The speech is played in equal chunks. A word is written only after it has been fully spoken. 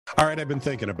All right, I've been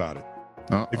thinking about it.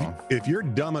 Uh-oh. If you're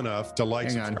dumb enough to like,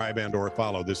 Hang on. subscribe, and or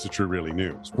follow This Is True Really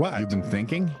News. What? You've been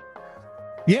thinking?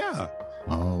 Yeah.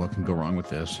 Oh, what can go wrong with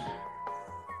this?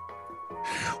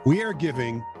 We are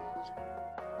giving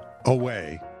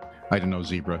away I don't know,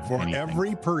 Zebra. for anything.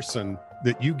 every person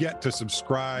that you get to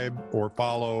subscribe or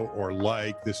follow or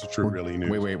like This Is True Really News.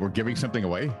 Wait, we're giving something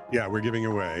away? Yeah, we're giving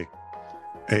away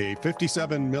a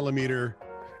 57 millimeter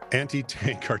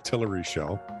anti-tank artillery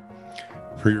shell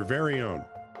for your very own.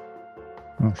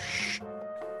 Oh,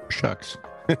 shucks.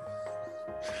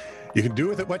 You can do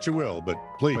with it what you will, but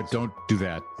please, But don't do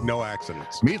that. no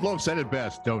accidents. Meatloaf said it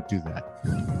best. Don't do that.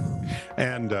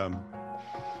 And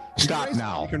Stop raise it.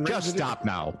 now. You can raise Just it. stop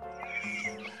now.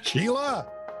 Sheila,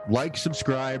 Like,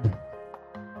 subscribe,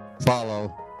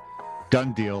 follow.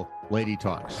 Done deal. Lady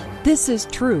Talks. This is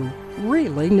True,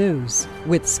 Really News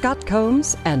with Scott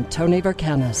Combs and Tony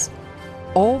Vercanis.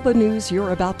 All the news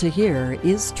you're about to hear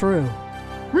is true,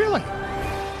 Really?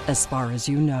 as far as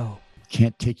you know.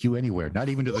 Can't take you anywhere. Not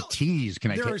even to the T's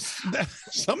can I there take. are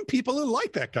some people who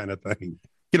like that kind of thing.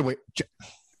 Get away.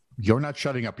 You're not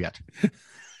shutting up yet.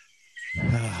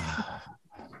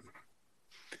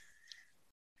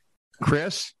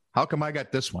 Chris, how come I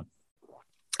got this one?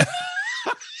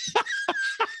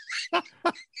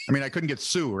 I mean, I couldn't get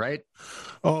Sue, right?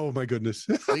 Oh my goodness.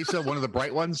 Lisa, one of the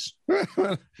bright ones?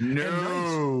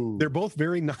 No. They're both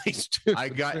very nice too. I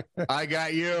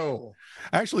got you.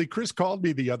 Actually, Chris called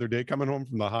me the other day coming home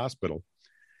from the hospital,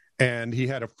 and he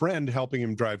had a friend helping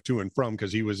him drive to and from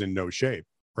because he was in no shape,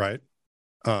 right?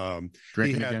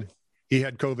 Drinking again? He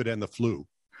had COVID and the flu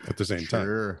at the same time.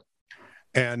 Sure.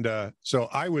 And so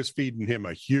I was feeding him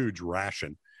a huge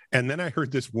ration. And then I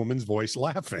heard this woman's voice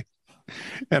laughing.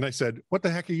 And I said, "What the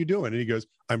heck are you doing?" And he goes,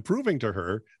 "I'm proving to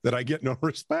her that I get no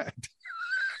respect."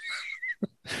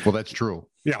 Well, that's true.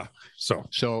 Yeah.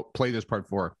 So, Play this part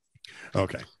 4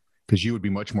 okay. because you would be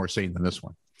much more sane than this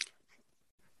one.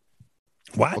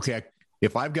 What? Okay.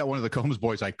 If I've got one of the Combs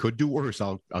boys, I could do worse.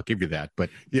 I'll give you that.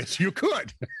 But Yes, you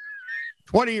could.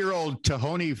 20-year-old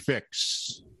Tahoni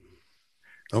Fix.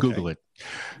 Okay. Google it.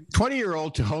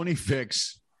 20-year-old Tahoni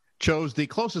Fix chose the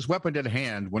closest weapon at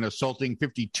hand when assaulting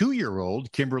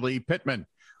 52-year-old Kimberly Pittman.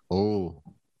 Oh,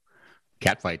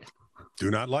 cat fight.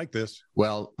 Do not like this.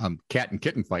 Well, cat and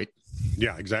kitten fight.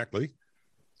 Yeah, exactly.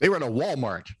 They were at a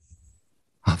Walmart.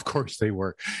 Of course they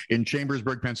were. In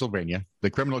Chambersburg, Pennsylvania. The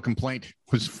criminal complaint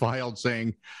was filed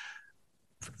saying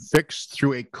Fix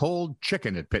threw a cold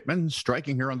chicken at Pittman,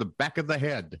 striking her on the back of the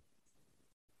head.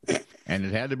 And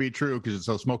it had to be true because it's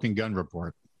a smoking gun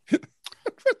report.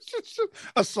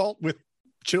 Assault with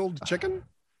chilled chicken?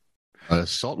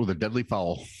 Assault with a deadly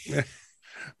fowl.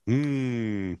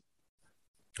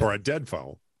 Or a dead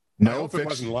fowl. I No, hope it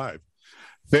wasn't live.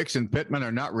 Fix and Pittman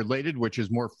are not related, which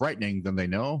is more frightening than they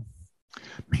know.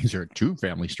 These are two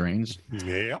family strains.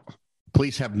 Yeah.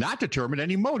 Police have not determined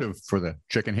any motive for the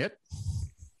chicken hit.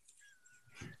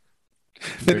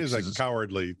 It is a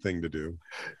cowardly thing to do.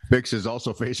 Fix is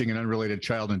also facing an unrelated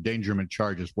child endangerment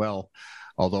charge as well.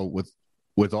 Although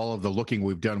with all of the looking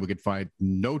we've done, we could find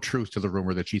no truth to the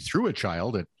rumor that she threw a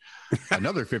child at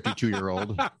another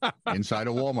 52-year-old inside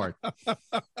a Walmart.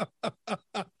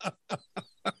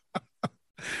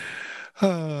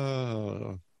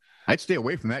 I'd stay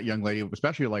away from that young lady,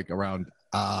 especially like around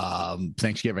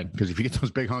Thanksgiving, because if you get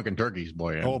those big honking turkeys,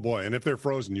 boy. Oh, boy. And if they're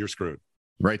frozen, you're screwed.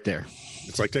 Right there.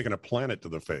 It's like taking a planet to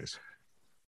the face.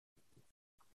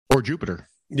 Or Jupiter.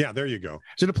 Yeah, there you go.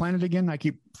 Is it a planet again? I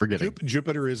keep forgetting.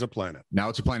 Jupiter is a planet. Now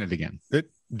it's a planet again.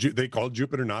 They called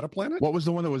Jupiter not a planet? What was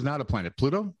the one that was not a planet?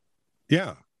 Pluto?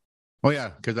 Yeah. Oh, yeah,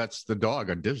 because that's the dog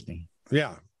on Disney.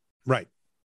 Yeah. Right.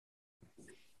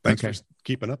 Thanks Okay. for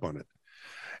keeping up on it.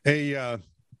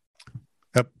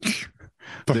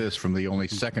 This from the only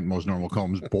second most normal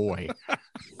Combs boy.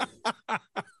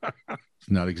 It's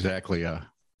not exactly a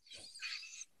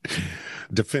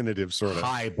definitive sort of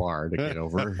high bar to get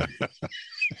over.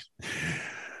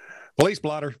 Police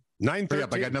blotter. Hurry 9:13.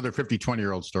 up, I got another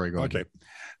 20-year-old story going. Okay.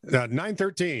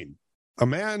 9:13. A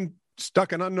man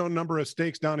stuck an unknown number of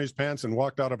steaks down his pants and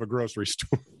walked out of a grocery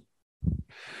store.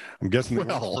 I'm guessing they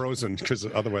weren't frozen because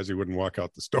otherwise he wouldn't walk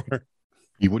out the store.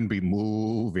 You wouldn't be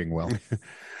moving well.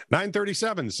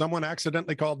 9:37. Someone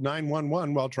accidentally called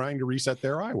 911 while trying to reset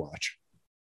their iWatch.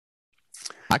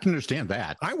 I can understand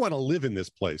that. I want to live in this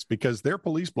place because their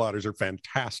police blotters are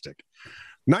fantastic.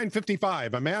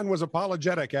 9:55. A man was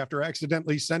apologetic after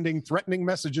accidentally sending threatening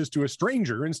messages to a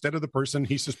stranger instead of the person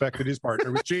he suspected his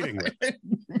partner was cheating with.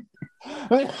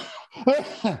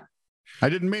 I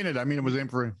didn't mean it. I mean, it was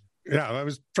aimed for. Yeah, I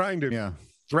was trying to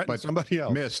threaten somebody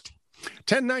else. Missed.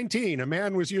 10:19. A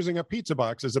man was using a pizza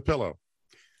box as a pillow.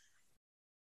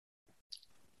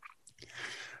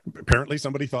 Apparently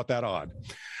somebody thought that odd.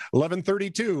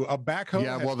 11:32, a backhoe.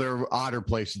 Yeah, well, there are odder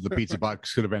places the pizza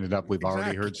box could have ended up. We've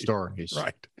already heard stories.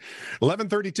 Right.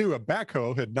 11:32, a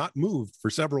backhoe had not moved for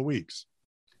several weeks.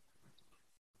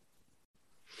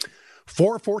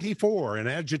 4:44, an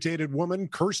agitated woman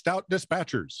cursed out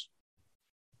dispatchers.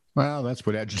 Well, that's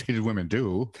what agitated women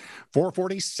do.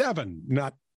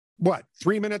 4:47,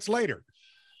 3 minutes later,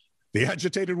 the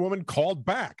agitated woman called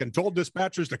back and told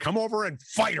dispatchers to come over and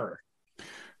fight her.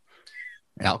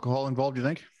 Alcohol involved, you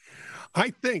think? I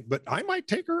think, but I might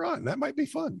take her on. That might be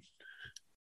fun.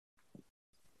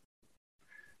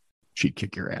 She'd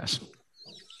kick your ass.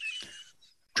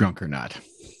 Drunk or not.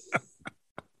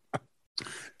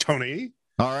 Tony.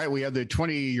 All right, we have the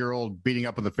 20-year-old beating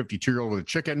up on the 52-year-old with a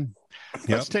chicken. Yep.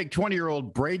 Let's take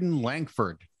 20-year-old Braden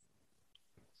Langford.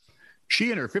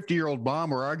 She and her 50-year-old mom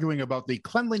were arguing about the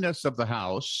cleanliness of the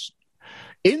house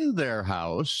in their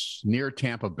house near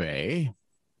Tampa Bay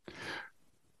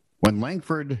when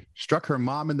Langford struck her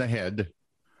mom in the head.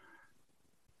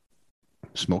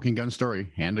 Smoking gun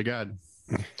story, hand to God.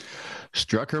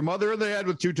 Struck her mother in the head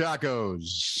with 2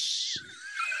 tacos.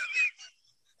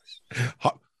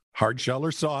 Hard shell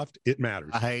or soft, it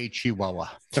matters. Hey, Chihuahua.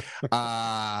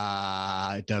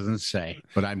 It doesn't say,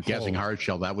 but I'm guessing hard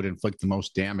shell. That would inflict the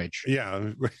most damage.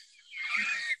 Yeah.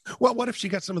 Well, what if she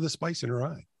got some of the spice in her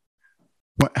eye?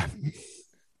 What?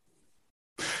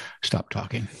 Stop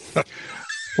talking.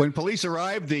 When police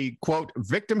arrived, the, quote,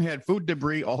 victim had food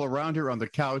debris all around her on the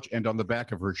couch and on the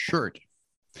back of her shirt.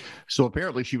 So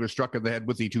apparently she was struck in the head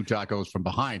with the 2 tacos from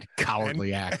behind.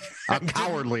 Cowardly act. A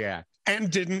cowardly act. And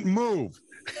didn't move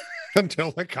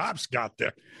until the cops got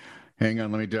there. Hang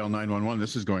on, let me dial 911.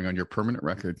 This is going on your permanent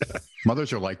record.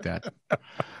 Mothers are like that.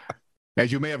 As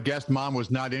you may have guessed, mom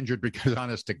was not injured because,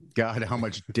 honest to God, how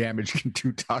much damage can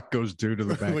 2 tacos do to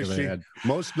the back of the head?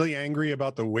 Mostly angry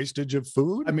about the wastage of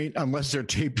food? I mean, unless they're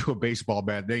taped to a baseball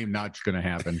bat, they're not going to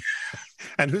happen.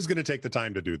 And who's going to take the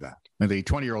time to do that? And the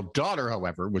 20-year-old daughter,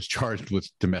 however, was charged with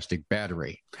domestic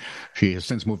battery. She has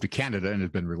since moved to Canada and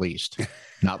has been released.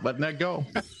 Not letting that go.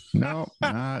 No,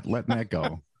 not letting that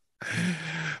go.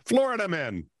 Florida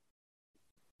men.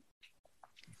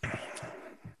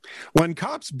 When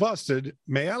cops busted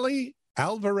Maeli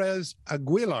Alvarez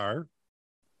Aguilar,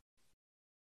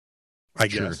 I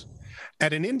guess,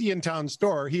 at an Indiantown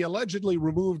store, he allegedly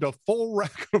removed a full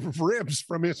rack of ribs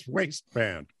from his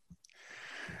waistband.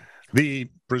 The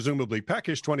presumably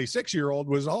peckish 26-year-old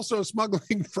was also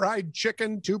smuggling fried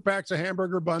chicken, 2 packs of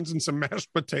hamburger buns, and some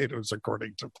mashed potatoes,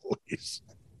 according to police.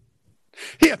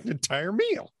 He had an entire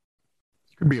meal.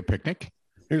 Could be a picnic.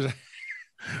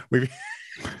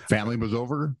 Family was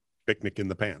over. Picnic in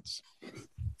the pants.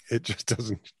 It just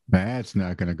doesn't. That's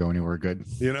not going to go anywhere good.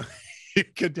 You know, you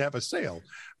could have a sale.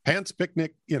 Pants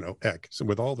picnic, so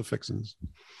with all the fixings.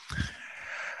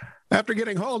 After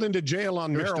getting hauled into jail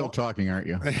on You're still talking, aren't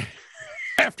you?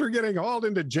 After getting hauled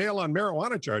into jail on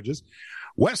marijuana charges,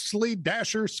 Wesley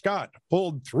Dasher Scott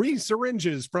pulled 3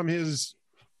 syringes from his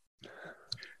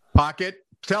pocket.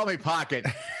 Tell me pocket.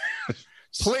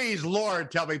 Please, Lord,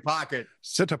 tell me pocket.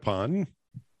 Sit upon.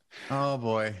 Oh,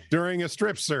 boy. During a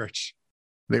strip search.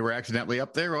 They were accidentally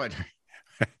up there? What?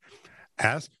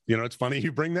 Asked, it's funny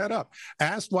you bring that up.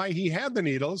 Asked why he had the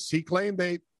needles, he claimed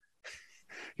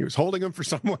he was holding them for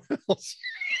someone else.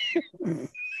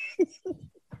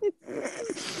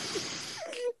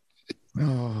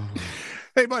 Oh.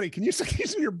 Hey, buddy, can you stick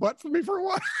these in your butt for me for a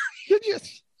while?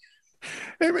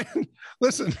 Hey, man,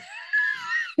 listen.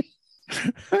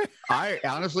 I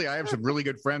have some really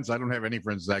good friends. I don't have any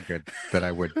friends that good that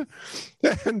I would.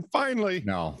 And finally,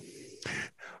 no.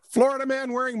 Florida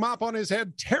man wearing mop on his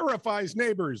head terrifies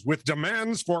neighbors with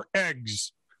demands for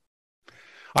eggs.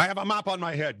 I have a mop on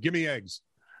my head. Give me eggs.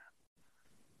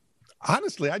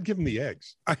 Honestly, I'd give him the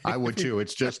eggs. I would too.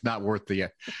 It's just not worth the.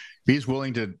 If he's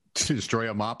willing to destroy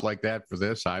a mop like that for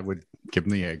this, I would give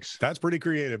him the eggs. That's pretty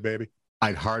creative, baby.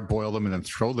 I'd hard boil them and then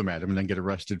throw them at him and then get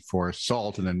arrested for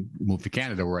assault and then move to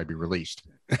Canada where I'd be released.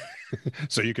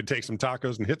 So you could take some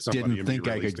tacos and hit somebody. Didn't think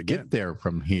I could get there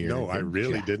from here. No, I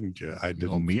really didn't. I didn't.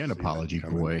 Owe me an apology,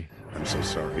 boy. I'm so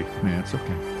sorry. Yeah, it's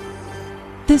okay.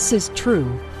 This is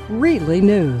true, really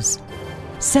news.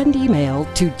 Send email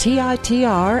to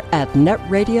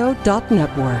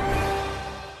TITR@netradio.network.